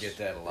wilderness, I forget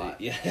that a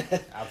lot. Yeah.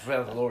 I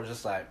felt the Lord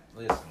just like,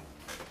 listen.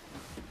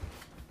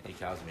 He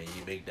calls me,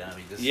 you big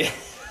dummy. Just, Yeah.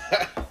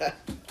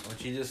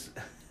 Won't you just?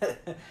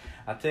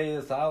 I tell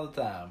you this all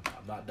the time.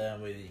 I'm not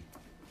done with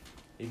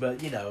you.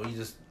 But you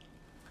just.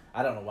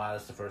 I don't know why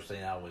that's the first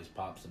thing that always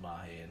pops in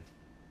my head.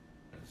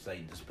 And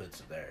Satan just puts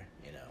it there.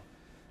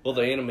 Well,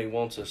 the enemy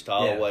wants us to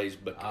always,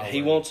 but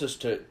he wants us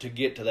to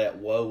get to that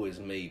woe is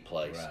me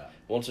place. Right.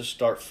 Wants us to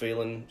start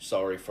feeling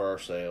sorry for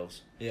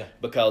ourselves. Yeah.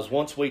 Because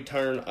once we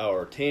turn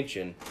our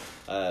attention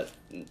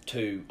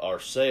to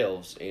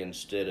ourselves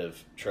instead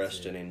of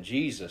trusting in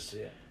Jesus,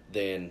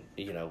 then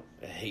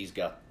he's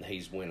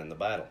winning the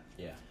battle.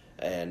 Yeah.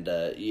 And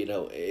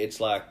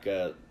it's like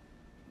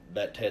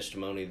that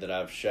testimony that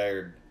I've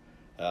shared.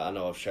 I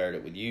know I've shared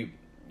it with you.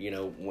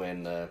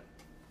 When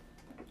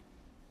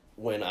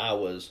I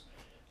was.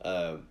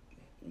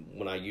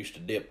 When I used to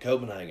dip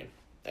Copenhagen,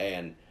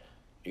 and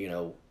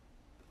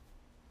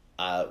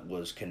I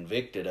was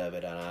convicted of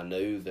it, and I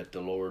knew that the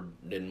Lord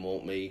didn't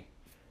want me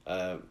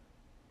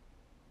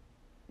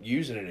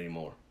using it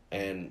anymore,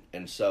 and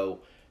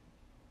so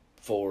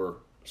for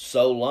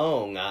so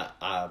long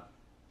I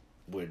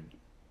would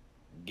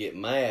get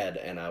mad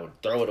and I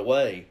would throw it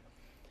away,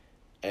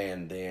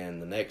 and then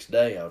the next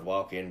day I would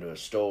walk into a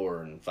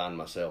store and find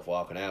myself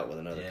walking out with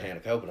another can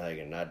of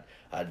Copenhagen.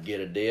 I'd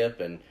get a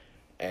dip,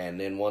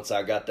 and then once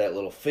I got that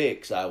little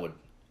fix, I would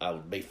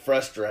be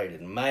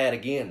frustrated and mad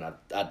again.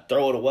 I'd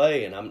throw it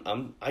away,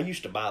 and I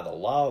used to buy the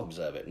logs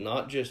of it,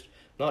 not just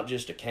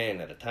a can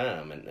at a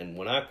time. And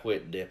when I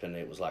quit dipping,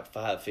 it was like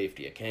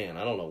 $5.50 a can.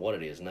 I don't know what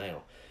it is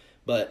now,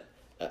 but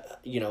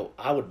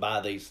I would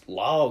buy these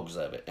logs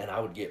of it, and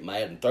I would get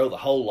mad and throw the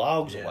whole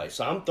logs away.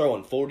 So I'm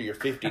throwing $40 or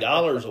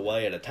 $50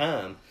 away at a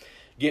time,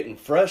 getting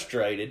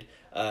frustrated.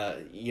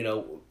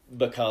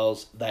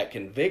 Because that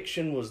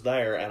conviction was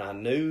there, and I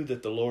knew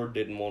that the Lord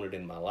didn't want it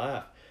in my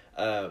life.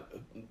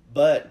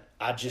 But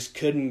I just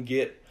couldn't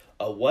get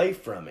away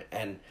from it.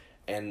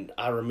 And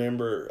I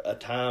remember a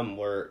time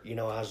where, I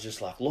was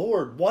just like,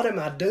 Lord, what am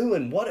I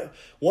doing?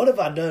 What have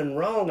I done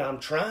wrong? I'm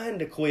trying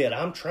to quit.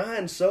 I'm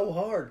trying so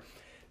hard.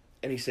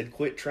 And He said,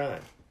 quit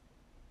trying.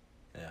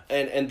 Yeah.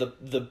 And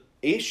the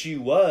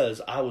issue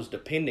was I was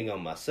depending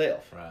on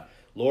myself. Right.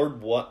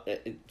 Lord,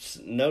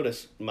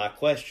 notice my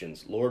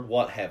questions. Lord,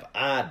 what have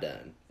I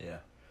done? Yeah.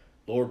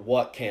 Lord,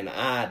 what can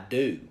I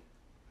do?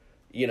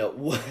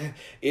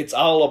 It's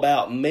all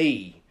about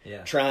me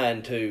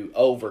trying to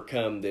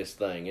overcome this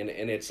thing. And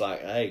it's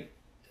like, hey,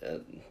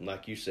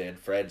 like you said,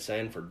 Fred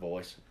Sanford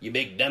voice, you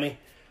big dummy.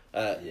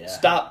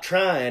 Stop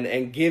trying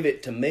and give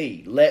it to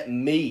me. Let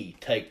me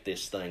take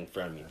this thing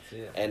from you.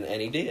 And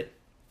He did.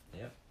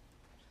 Yep.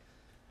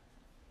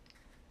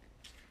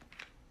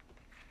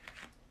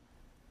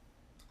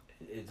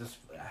 It just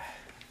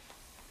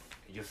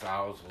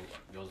always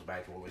goes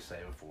back to what we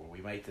said before.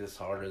 We make this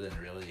harder than it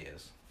really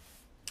is.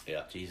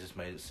 Yeah. Jesus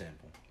made it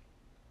simple.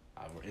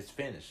 It's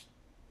finished.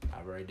 I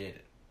already did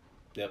it.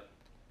 Yep.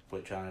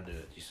 Quit trying to do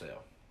it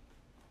yourself.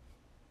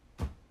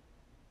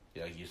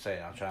 Like you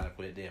say, I'm trying to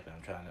quit dipping.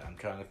 I'm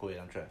trying to quit.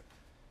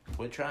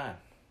 Quit trying.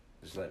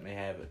 Just let me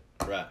have it.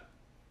 Right.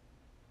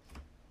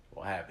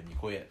 What happened? You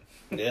quit.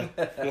 Yeah.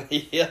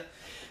 Yeah.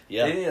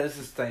 Yeah. It's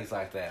just things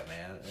like that,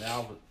 man. And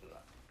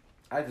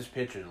I just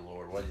picture the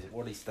Lord,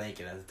 what He's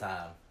thinking at the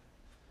time.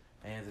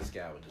 Man, this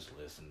guy would just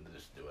listen,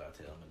 just do what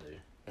I tell him to do.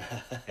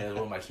 And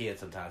with my kids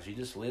sometimes, you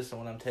just listen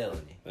when I'm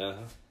telling you.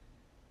 Uh-huh.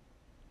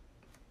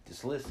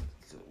 Just listen.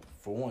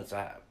 For once,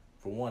 I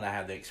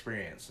have the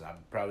experience, and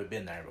I've probably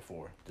been there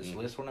before. Just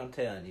listen when I'm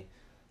telling you,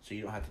 so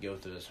you don't have to go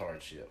through this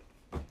hardship.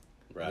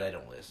 Right. They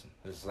don't listen.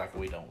 It's like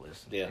we don't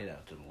listen, to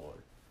the Lord.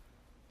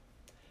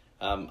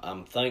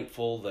 I'm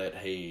thankful that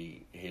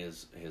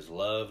his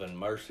love and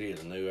mercy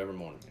is new every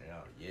morning.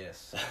 Yeah,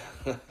 yes.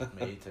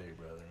 Me too,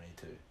 brother. Me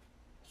too.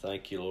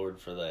 Thank you, Lord,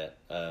 for that.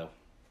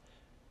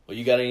 Well,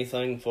 you got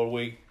anything before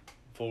we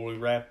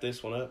wrap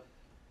this one up?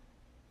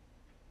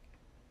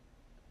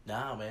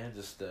 Nah, man.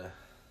 Just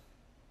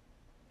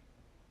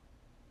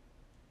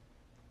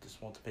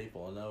want the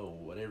people to know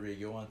whatever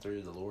you're going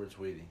through, the Lord's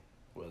with you.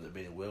 Whether it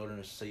be the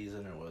wilderness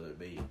season or whether it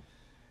be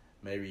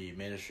maybe your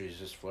ministry is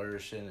just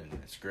flourishing and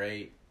it's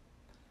great.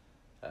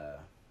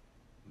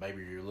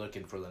 Maybe you're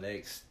looking for the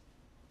next,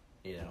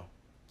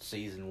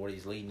 season, what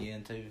He's leading you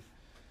into.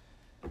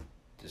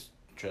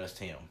 trust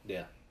Him.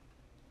 Yeah.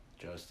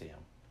 Trust Him.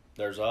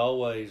 There's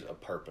always a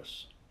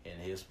purpose. And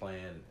His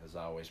plan is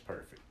always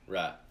perfect.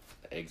 Right.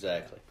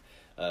 Exactly.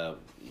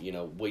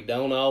 We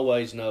don't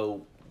always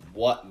know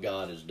what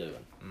God is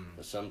doing.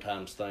 But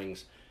sometimes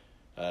things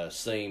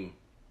seem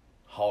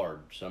hard.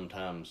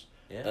 Sometimes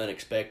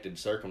unexpected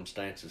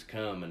circumstances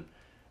come,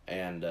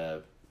 and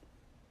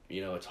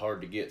it's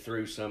hard to get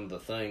through some of the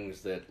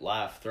things that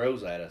life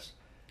throws at us.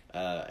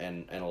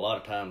 And a lot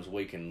of times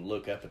we can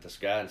look up at the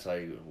sky and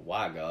say,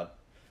 "Why, God?"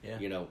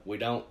 Yeah. We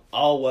don't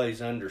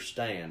always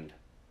understand.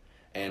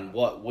 And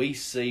what we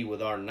see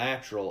with our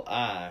natural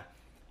eye,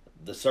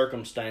 the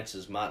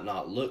circumstances might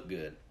not look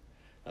good.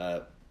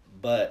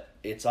 But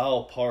it's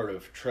all part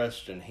of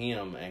trusting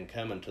Him and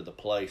coming to the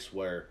place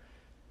where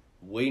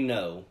we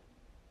know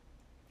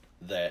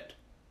that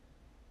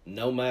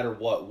no matter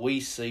what we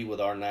see with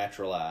our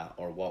natural eye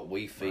or what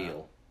we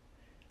feel,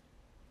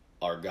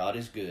 our God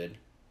is good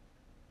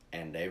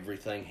and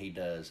everything He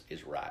does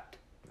is right.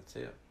 That's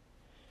it.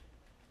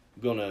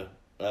 I'm going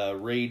to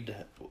read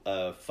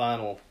a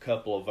final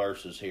couple of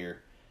verses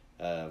here,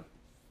 and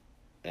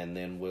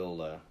then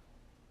we'll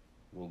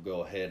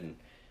go ahead and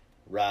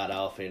ride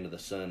off into the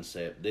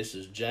sunset. This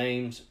is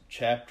James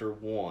chapter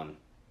 1,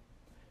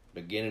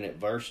 beginning at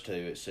verse 2.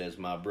 It says,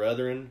 "My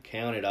brethren,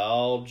 count it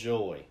all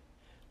joy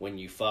when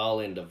you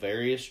fall into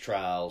various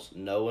trials,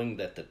 knowing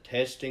that the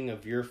testing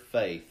of your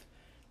faith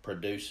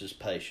produces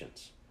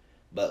patience.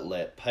 But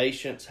let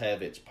patience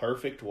have its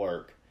perfect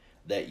work,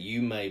 that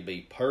you may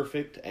be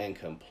perfect and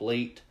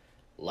complete,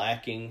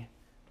 lacking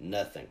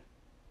nothing.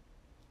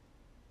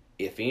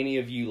 If any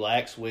of you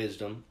lacks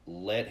wisdom,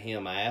 let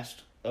him ask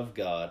of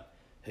God,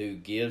 who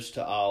gives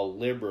to all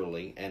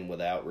liberally and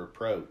without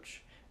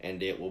reproach,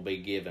 and it will be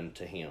given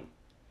to him.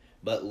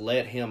 But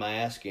let him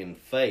ask in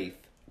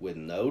faith, with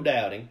no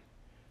doubting,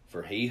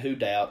 for he who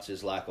doubts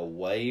is like a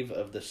wave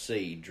of the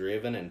sea,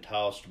 driven and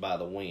tossed by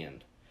the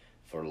wind.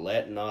 For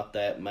let not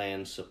that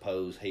man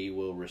suppose he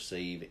will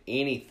receive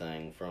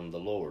anything from the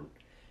Lord.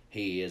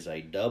 He is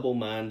a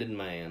double-minded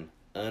man,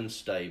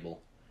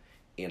 unstable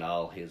in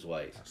all his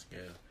ways." That's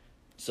good.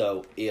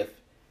 So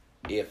if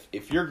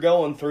you're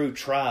going through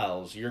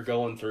trials, you're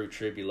going through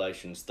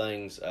tribulations,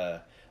 things,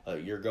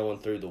 you're going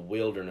through the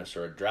wilderness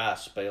or a dry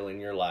spell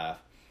in your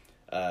life,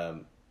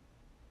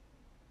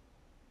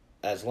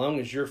 as long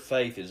as your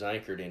faith is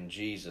anchored in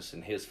Jesus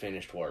and His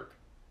finished work,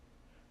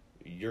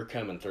 you're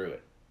coming through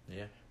it.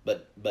 Yeah.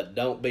 But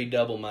don't be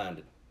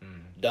double-minded.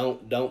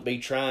 Mm-hmm. Don't be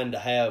trying to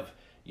have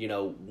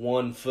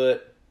 1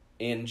 foot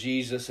in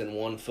Jesus and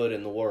 1 foot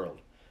in the world,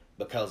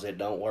 because it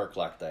don't work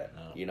like that.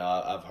 No.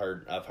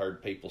 I've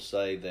heard people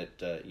say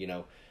that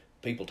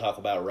people talk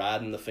about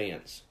riding the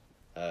fence.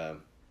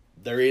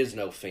 There is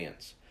no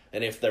fence,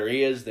 and if there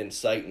is, then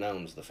Satan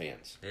owns the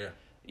fence. Yeah.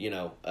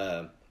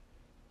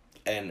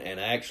 And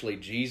actually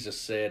Jesus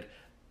said,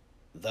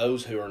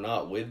 "Those who are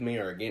not with me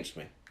are against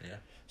me." Yeah.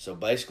 So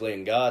basically,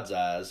 in God's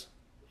eyes,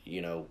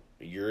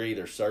 you're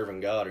either serving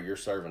God or you're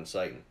serving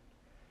Satan.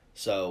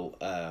 So,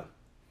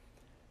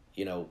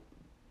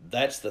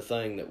 that's the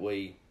thing that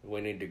we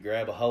need to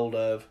grab a hold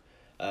of,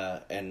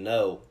 and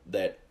know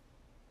that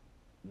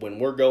when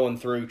we're going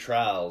through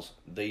trials,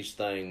 these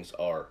things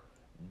are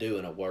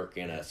doing a work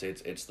in us.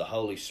 It's the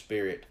Holy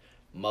Spirit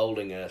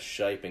molding us,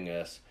 shaping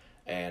us,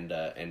 and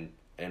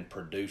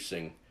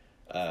producing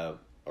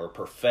or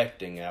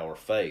perfecting our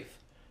faith.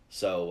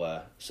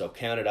 So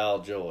count it all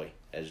joy,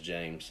 as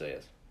James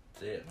says.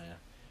 That's it, man.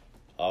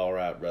 All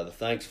right, brother.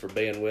 Thanks for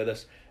being with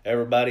us.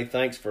 Everybody,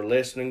 thanks for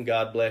listening.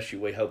 God bless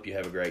you. We hope you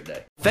have a great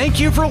day. Thank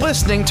you for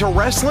listening to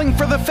Wrestling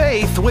for the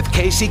Faith with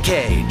Casey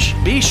Cage.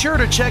 Be sure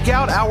to check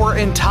out our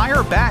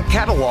entire back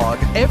catalog.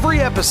 Every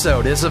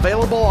episode is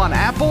available on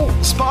Apple,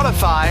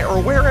 Spotify, or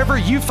wherever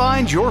you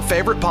find your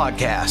favorite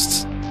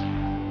podcasts.